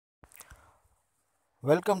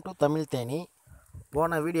Welcome to Tamil Theni.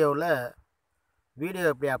 போன வீடியோவில் video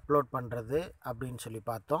எப்படி அப்லோட் பண்ணுறது அப்படின்னு சொல்லி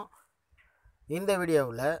பார்த்தோம். இந்த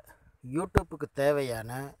வீடியோவில் யூடியூப்புக்கு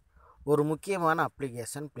தேவையான ஒரு முக்கியமான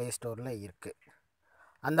அப்ளிகேஷன் ப்ளே ஸ்டோரில் இருக்குது.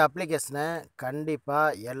 அந்த அப்ளிகேஷனை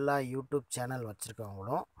கண்டிப்பாக எல்லா யூடியூப் சேனல்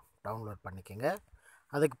வச்சுருக்கவங்களும் டவுன்லோட் பண்ணிக்கோங்க.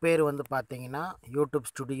 அதுக்கு பேர் பார்த்தீங்கன்னா யூடியூப்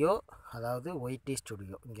ஸ்டுடியோ, அதாவது ஒய்டி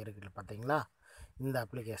ஸ்டுடியோ. இங்கே இருக்குது பார்த்தீங்களா, இந்த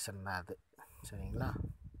அப்ளிகேஷன் தான் அது. சரிங்களா,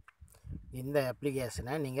 இந்த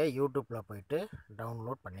அப்ளிகேஷனை நீங்கள் யூடியூப்பில் போய்ட்டு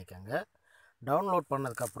டவுன்லோட் பண்ணிக்கோங்க. டவுன்லோட்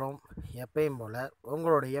பண்ணதுக்கப்புறம் எப்பயும் போல்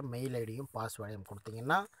உங்களுடைய மெயில் ஐடியும் பாஸ்வேர்டையும்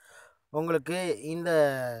கொடுத்தீங்கன்னா உங்களுக்கு இந்த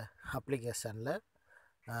அப்ளிகேஷனில்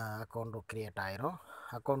அக்கௌண்ட் க்ரியேட் ஆயிரும்.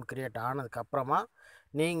 அக்கௌண்ட் க்ரியேட் ஆனதுக்கப்புறமா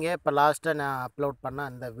நீங்கள் இப்போ லாஸ்ட்டாக நான் அப்லோட் பண்ண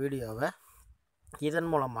அந்த வீடியோவை இதன்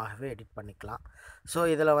மூலமாகவே எடிட் பண்ணிக்கலாம். ஸோ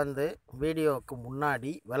இதில் வீடியோவுக்கு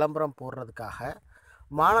முன்னாடி விளம்பரம் போடுறதுக்காக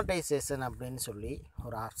மானடைசேஷன் அப்படின்னு சொல்லி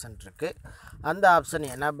ஒரு ஆப்ஷன் இருக்குது. அந்த ஆப்ஷன்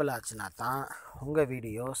எனேபிள் ஆச்சுன்னா தான் உங்கள்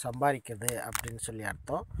வீடியோ சம்பாதிக்குது அப்படின்னு சொல்லி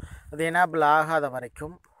அர்த்தம். அது எனேபிள் ஆகாத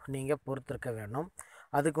வரைக்கும் நீங்கள் பொறுத்திருக்க வேணும்.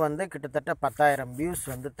 அதுக்கு கிட்டத்தட்ட 10,000 வியூஸ்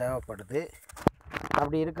தேவைப்படுது.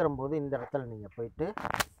 அப்படி இருக்கிறம்போது இந்த இடத்துல நீங்கள் போயிட்டு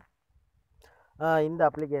இந்த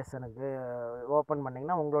அப்ளிகேஷனுக்கு ஓப்பன்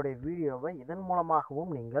பண்ணிங்கன்னா உங்களுடைய வீடியோவை இதன்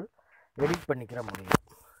மூலமாகவும் நீங்கள் எடிட் பண்ணிக்கிற முடியும்.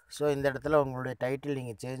 ஸோ இந்த இடத்துல உங்களுடைய டைட்டில்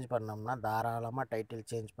நீங்கள் சேஞ்ச் பண்ணோம்னா தாராளமாக டைட்டில்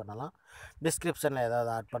சேஞ்ச் பண்ணலாம். டிஸ்கிரிப்ஷனில் ஏதாவது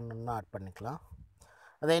ஆட் பண்ணணும்னா ஆட் பண்ணிக்கலாம்.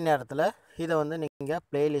 அதே நேரத்தில் இதை நீங்கள்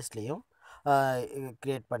ப்ளேலிஸ்ட்லேயும்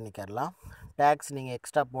க்ரியேட் பண்ணிக்கிறலாம். டேக்ஸ் நீங்கள்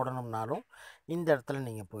எக்ஸ்ட்ரா போடணும்னாலும் இந்த இடத்துல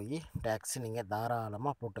நீங்கள் போய் டேக்ஸ் நீங்கள்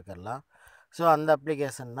தாராளமாக போட்டுக்கலாம். ஸோ அந்த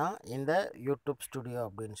அப்ளிகேஷன் தான் இந்த யூடியூப் ஸ்டுடியோ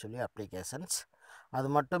அப்படின்னு சொல்லி அப்ளிகேஷன்ஸ். அது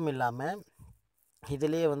மட்டும் இல்லாமல்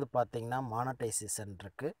இதிலே பார்த்திங்கன்னா மானடைசேஷன்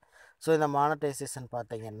இருக்குது. ஸோ இந்த மானடைசேஷன்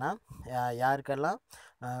பார்த்திங்கன்னா யாருக்கெல்லாம்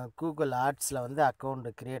கூகுள் ஆட்ஸில் அக்கௌண்ட்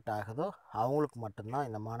க்ரியேட் ஆகுதோ அவங்களுக்கு மட்டும்தான்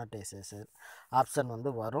இந்த மானடைசேஷன் ஆப்ஷன்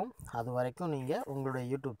வரும். அது வரைக்கும் நீங்கள் உங்களுடைய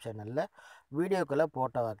யூடியூப் சேனலில் வீடியோக்களை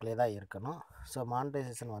போட்ட வாக்கிலே தான் இருக்கணும். ஸோ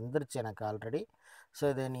மானடைசேஷன் வந்துருச்சு எனக்கு ஆல்ரெடி. ஸோ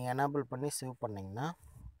இதை நீங்கள் எனேபிள் பண்ணி சேவ் பண்ணிங்கன்னா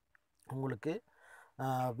உங்களுக்கு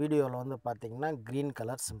வீடியோவில் பார்த்திங்கன்னா க்ரீன்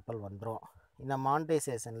கலர் சிம்பிள் வந்துடும். இந்த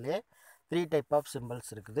மானடைசேஷன்லேயே 3 டைப் ஆஃப் சிம்பிள்ஸ்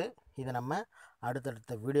இருக்குது. இதை நம்ம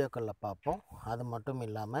அடுத்தடுத்த வீடியோக்களில் பார்ப்போம். அது மட்டும்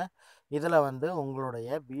இல்லாமல் இதில்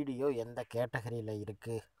உங்களுடைய வீடியோ எந்த கேட்டகரியில்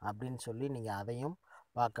இருக்குது அப்படின்னு சொல்லி நீங்கள் அதையும்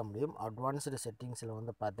பார்க்க முடியும். அட்வான்ஸ்டு செட்டிங்ஸில்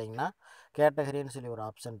பார்த்தீங்கன்னா கேட்டகரின்னு சொல்லி ஒரு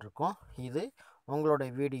ஆப்ஷன் இருக்கும். இது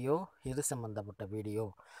உங்களுடைய வீடியோ எது சம்மந்தப்பட்ட வீடியோ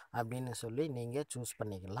அப்படின்னு சொல்லி நீங்கள் சூஸ்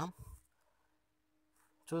பண்ணிக்கலாம்.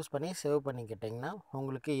 சூஸ் பண்ணி சேவ் பண்ணிக்கிட்டிங்கன்னா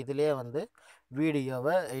உங்களுக்கு இதிலே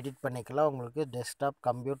வீடியோவை எடிட் பண்ணிக்கலாம். உங்களுக்கு டெஸ்க்டாப்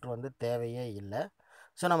கம்ப்யூட்டர் தேவையே இல்லை.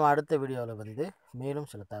 ஸோ நம்ம அடுத்த வீடியோவில் மேலும்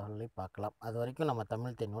சில தகவல்களை பார்க்கலாம். அது வரைக்கும் நம்ம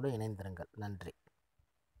தமிழ் தேனோடு இணைந்திருங்கள். நன்றி.